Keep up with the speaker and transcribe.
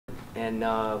and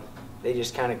they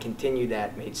just kind of continued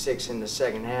that. Made 6 in the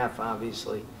second half,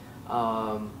 obviously.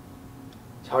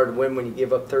 It's hard to win when you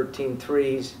give up 13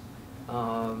 threes.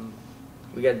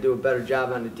 We got to do a better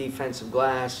job on the defensive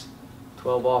glass.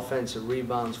 12 offensive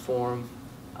rebounds for them.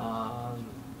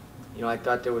 You know, I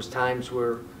thought there was times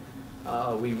where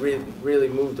we really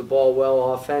moved the ball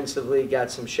well offensively,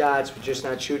 got some shots, but just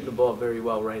not shooting the ball very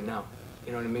well right now.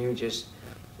 You know what I mean? We just,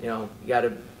 you know, you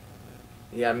gotta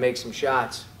make some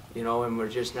shots, you know, and we're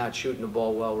just not shooting the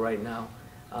ball well right now.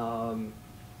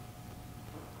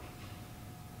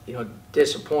 You know,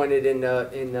 disappointed in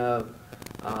the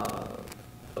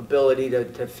ability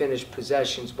to finish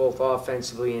possessions both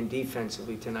offensively and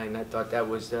defensively tonight, and I thought that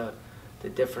was the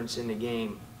difference in the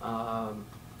game.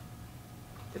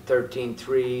 The 13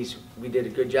 threes, we did a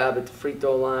good job at the free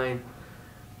throw line,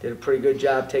 did a pretty good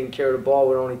job taking care of the ball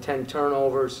with only 10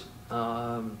 turnovers.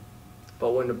 But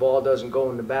when the ball doesn't go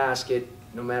in the basket,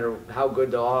 no matter how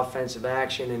good the offensive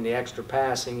action and the extra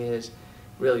passing is,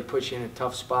 really puts you in a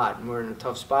tough spot. And we're in a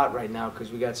tough spot right now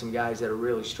because we got some guys that are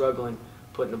really struggling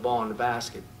putting the ball in the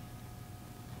basket.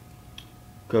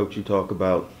 Coach, you talk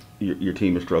about your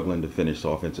team is struggling to finish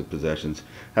offensive possessions.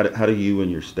 How do you and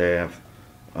your staff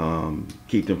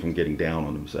keep them from getting down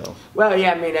on themselves? Well,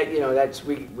 yeah, I mean, you know, that's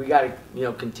we got to, you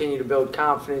know, continue to build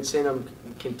confidence in them.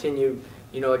 Continue,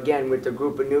 you know, again with the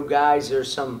group of new guys.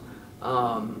 There's some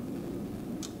a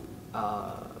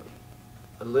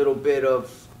little bit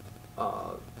of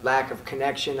lack of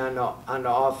connection on the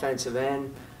offensive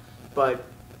end, but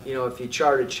you know, if you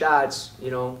charted shots, you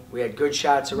know, we had good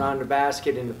shots around the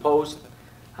basket in the post.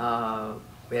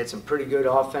 We had some pretty good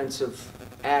offensive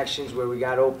actions where we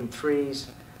got open threes.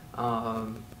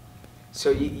 So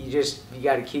you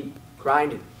got to keep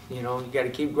grinding. You know, you got to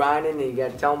keep grinding, and you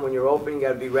got to tell them when you're open. You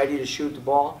got to be ready to shoot the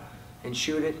ball and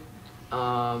shoot it.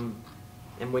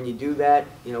 And when you do that,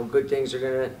 you know, good things are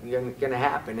gonna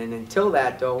happen. And until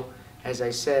that, though, as I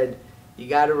said, you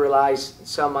got to rely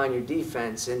some on your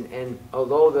defense. And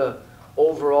although the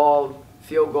overall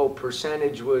field goal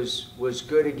percentage was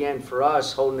good again for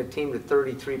us, holding the team to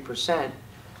 33%,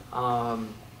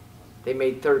 they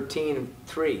made 13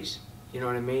 threes. You know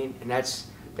what I mean? And that's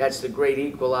the great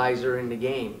equalizer in the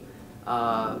game.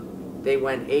 They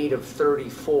went 8 of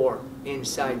 34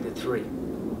 inside the three.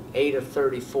 8 of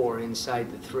 34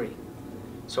 inside the three.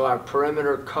 So our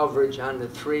perimeter coverage on the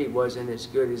three wasn't as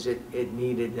good as it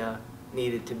needed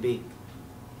to be.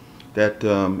 That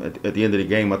at the end of the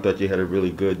game, I thought you had a really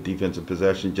good defensive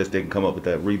possession, just didn't come up with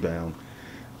that rebound.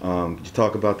 Could you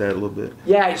talk about that a little bit?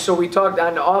 Yeah, so we talked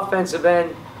on the offensive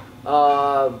end,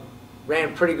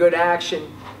 ran pretty good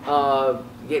action,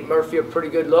 get Murphy a pretty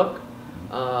good look.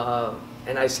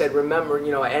 And I said, remember,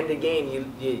 you know, at the end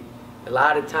of the game, a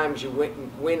lot of times you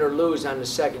win or lose on the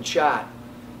second shot.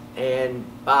 And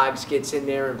Boggs gets in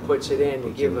there and puts it in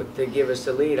to give us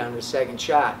the lead on the second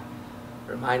shot.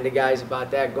 Remind the guys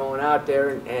about that going out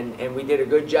there, and we did a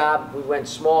good job. We went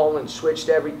small and switched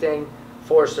everything,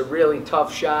 forced a really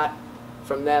tough shot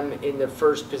from them in the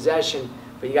first possession,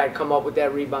 but you got to come up with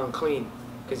that rebound clean,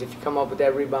 because if you come up with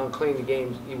that rebound clean,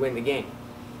 you win the game.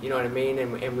 You know what I mean?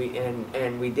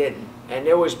 And we didn't. And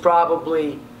there was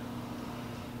probably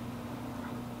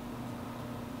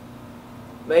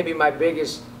maybe my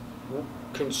biggest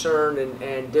concern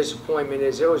and disappointment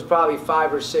is there was probably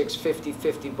 5 or 6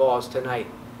 50-50 balls tonight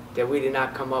that we did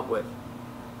not come up with.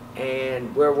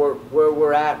 And where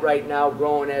we're at right now,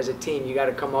 growing as a team, you got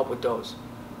to come up with those.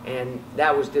 And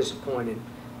that was disappointing.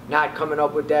 Not coming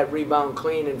up with that rebound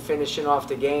clean and finishing off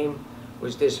the game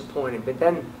was disappointing. But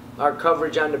then our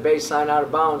coverage on the baseline out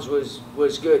of bounds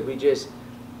was good. We just,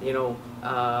 you know,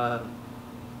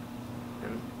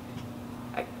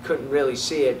 I couldn't really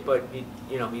see it, but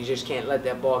you know, you just can't let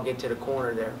that ball get to the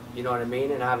corner there. You know what I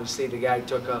mean? And obviously the guy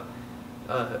took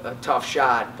a tough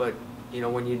shot, but you know,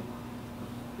 when you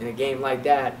in a game like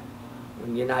that,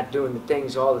 when you're not doing the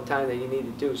things all the time that you need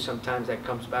to do, sometimes that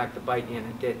comes back to bite you, and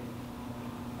it did.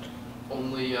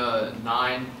 Only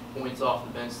 9 points off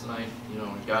the bench tonight. You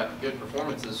know, we got good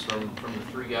performances from the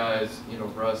 3 guys. You know,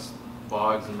 Russ,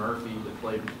 Boggs, and Murphy that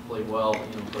played well.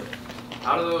 You know, but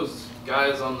how do those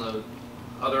guys on the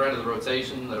other end of the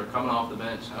rotation that are coming off the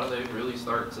bench, how do they really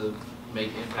start to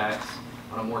make impacts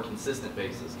on a more consistent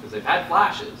basis? Because they've had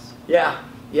flashes.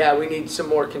 Yeah, we need some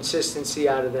more consistency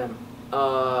out of them.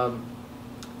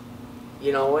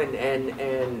 You know,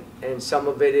 and some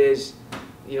of it is,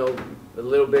 you know, a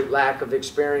little bit lack of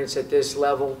experience at this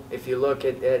level. If you look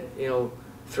at you know,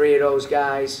 3 of those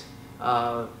guys,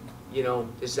 you know,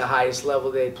 this is the highest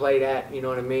level they played at. You know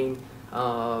what I mean?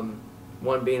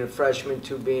 1 being a freshman,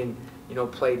 2 being, you know,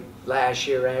 played last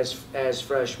year as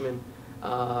freshmen.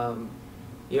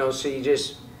 You know, so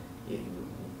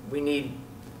we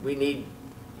need,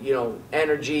 you know,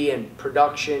 energy and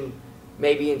production,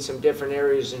 maybe in some different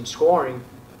areas in scoring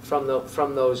from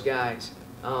those guys.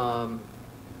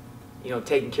 You know,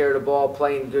 taking care of the ball,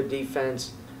 playing good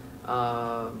defense,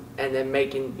 and then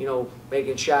making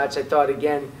shots. I thought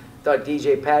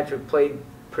DJ Patrick played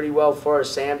pretty well for us.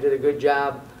 Sam did a good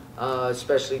job,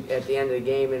 especially at the end of the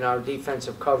game in our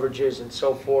defensive coverages and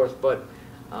so forth. But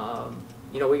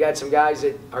you know, we got some guys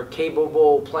that are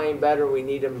capable of playing better. We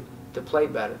need them to play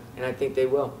better, and I think they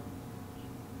will.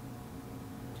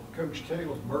 Coach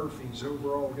Caleb Murphy's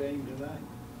overall game tonight,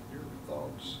 your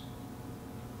thoughts?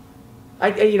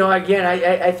 You know, again,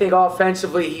 I think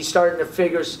offensively he's starting to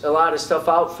figure a lot of stuff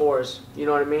out for us. You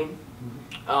know what I mean?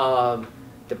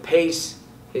 The pace,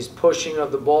 his pushing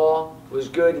of the ball was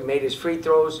good. He made his free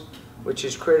throws, which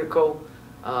is critical.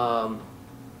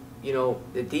 You know,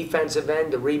 the defensive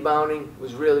end, the rebounding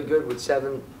was really good with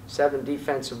seven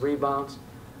defensive rebounds.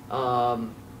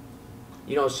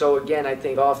 You know, so again, I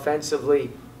think offensively,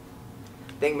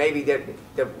 I think maybe the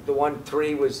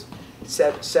 1-3 was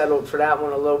settled for that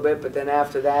one a little bit, but then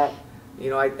after that, you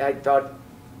know, I thought,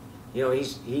 you know,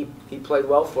 he played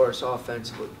well for us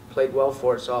offensively.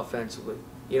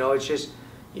 You know, it's just,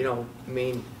 you know, I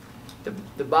mean,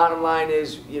 the bottom line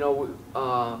is, you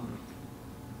know,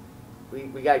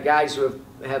 we got guys who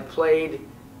have played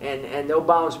and they'll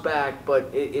bounce back,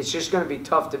 but it's just going to be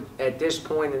tough at this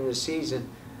point in the season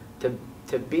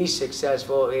to be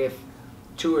successful if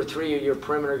 2 or 3 of your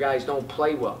perimeter guys don't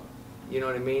play well. You know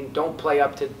what I mean? Don't play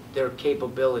up to their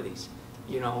capabilities,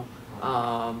 you know.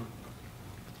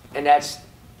 And that's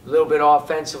a little bit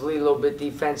offensively, a little bit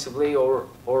defensively, or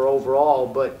overall.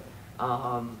 But,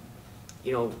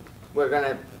 you know, we're going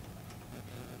to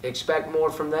expect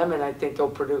more from them, and I think they'll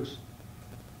produce.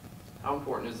 How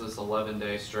important is this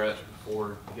 11-day stretch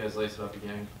before you guys lace up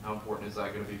again? How important is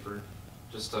that going to be for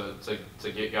just to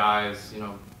get guys, you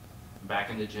know, back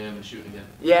in the gym and shooting again?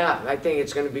 Yeah, I think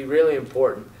it's going to be really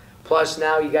important. Plus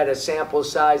now you got a sample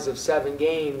size of 7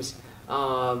 games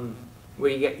where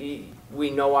we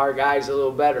know our guys a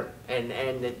little better, and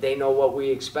they know what we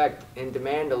expect and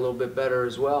demand a little bit better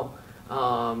as well.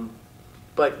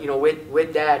 But you know,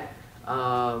 with that,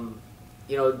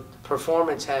 you know,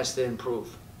 performance has to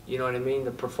improve. You know what I mean?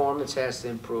 The performance has to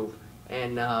improve,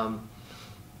 and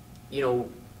you know,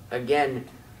 again,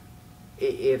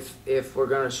 if we're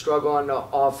going to struggle on the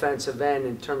offensive end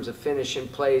in terms of finishing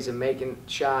plays and making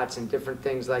shots and different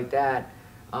things like that,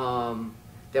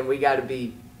 then we got to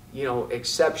be, you know,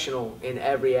 exceptional in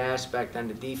every aspect on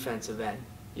the defensive end.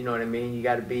 You know what I mean? You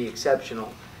got to be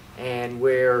exceptional. And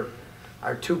where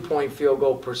our 2-point field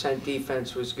goal percent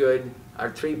defense was good, our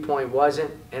 3-point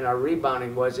wasn't, and our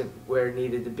rebounding wasn't where it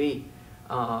needed to be.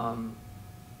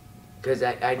 Because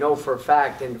I know for a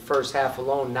fact in the first half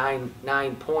alone,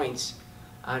 9 points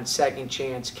on second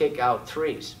chance kick out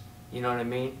threes. You know what I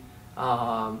mean?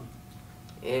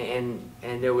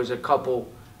 And there was a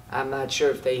couple, I'm not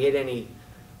sure if they hit any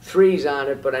threes on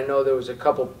it, but I know there was a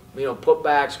couple, you know,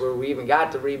 putbacks where we even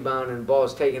got the rebound and the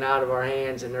ball's taken out of our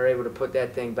hands and they're able to put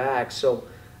that thing back. So,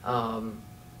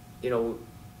 you know,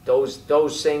 those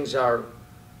things are,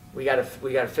 we gotta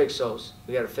fix those.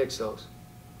 We gotta fix those.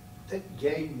 That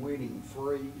game-winning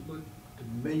free looked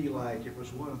to me like it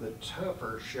was one of the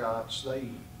tougher shots they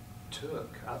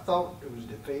took. I thought it was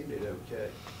defended okay.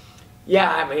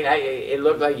 Yeah, I mean, it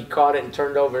looked like he caught it and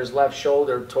turned over his left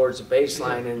shoulder towards the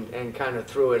baseline and kind of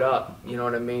threw it up. You know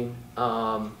what I mean?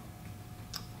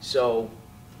 So,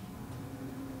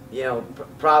 you know,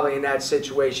 probably in that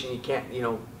situation you can't, you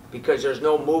know, because there's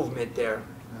no movement there.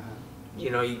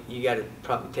 You know, you got to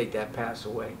probably take that pass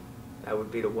away. That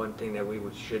would be the one thing that we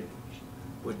would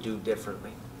do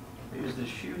differently. Is the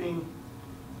shooting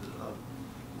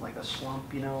like a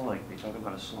slump, you know, like they talk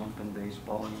about a slump in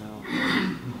baseball, you know,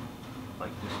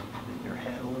 like just in your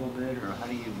head a little bit, or what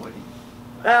do you?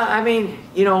 Well, I mean,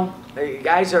 you know,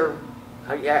 guys are,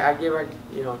 I give,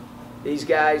 you know, these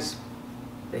guys,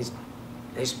 they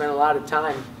spend a lot of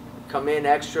time, come in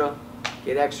extra,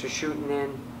 get extra shooting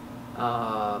in,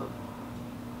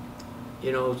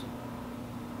 you know,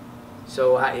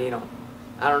 so I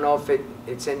don't know if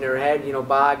it's in their head. You know,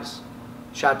 Boggs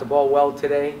shot the ball well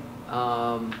today.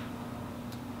 I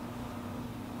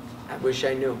wish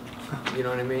I knew. You know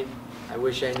what I mean? I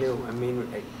wish I knew. I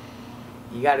mean,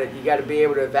 you gotta be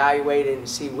able to evaluate it and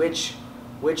see which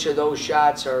of those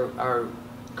shots are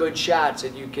good shots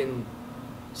that you can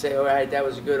say, all right, that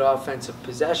was a good offensive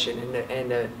possession. And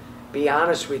to be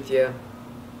honest with you,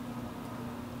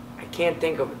 I can't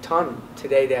think of a ton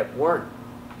today that weren't.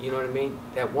 You know what I mean?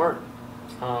 That weren't.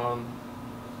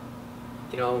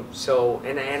 You know, so,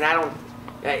 and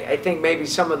I think maybe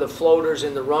some of the floaters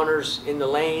and the runners in the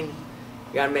lane,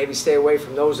 you gotta maybe stay away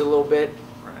from those a little bit.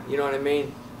 Right. You know what I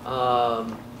mean?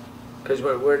 Because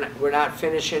we're not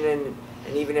finishing, and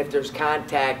even if there's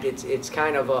contact, it's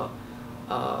kind of a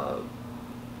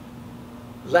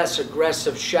less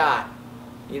aggressive shot.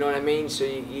 You know what I mean? So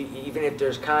even if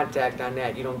there's contact on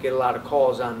that, you don't get a lot of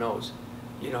calls on those.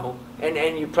 You know,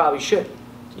 and you probably should.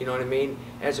 You know what I mean?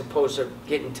 As opposed to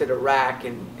getting to the rack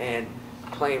and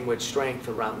playing with strength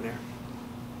around there.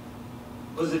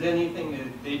 Was it anything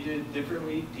that they did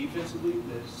differently defensively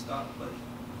that stopped, like,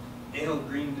 Ale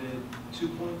Green did 2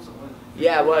 points? Or what?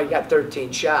 Yeah, well, he got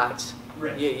 13 shots.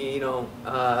 Right. You know,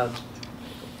 I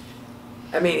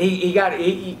mean,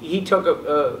 he took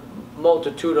a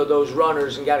multitude of those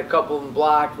runners and got a couple of them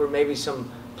blocked where maybe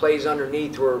some plays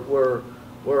underneath were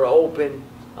open.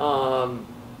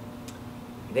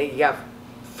 They got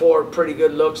 4 pretty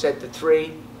good looks at the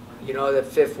 3. You know, the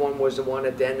 5th one was the one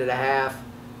at the end of the half.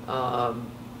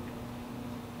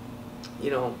 You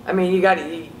know, I mean, you got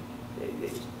to,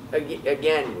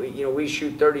 again, you know, we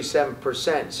shoot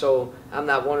 37%, so I'm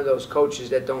not one of those coaches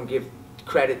that don't give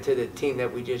credit to the team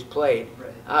that we just played.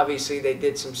 Right. Obviously, they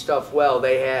did some stuff well.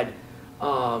 They had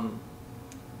 5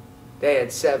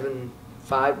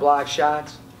 block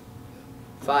shots,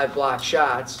 5 block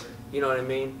shots. You know what I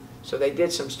mean? So they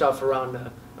did some stuff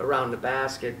around the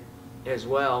basket as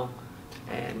well,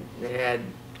 and they had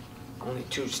only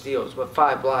 2 steals, but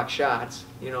 5 block shots.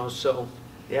 You know, so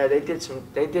yeah, they did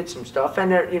some stuff,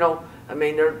 and they're, you know, I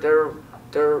mean,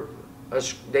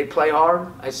 they play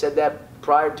hard. I said that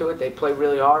prior to it. They play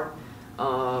really hard.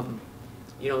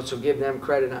 You know, so give them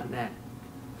credit on that.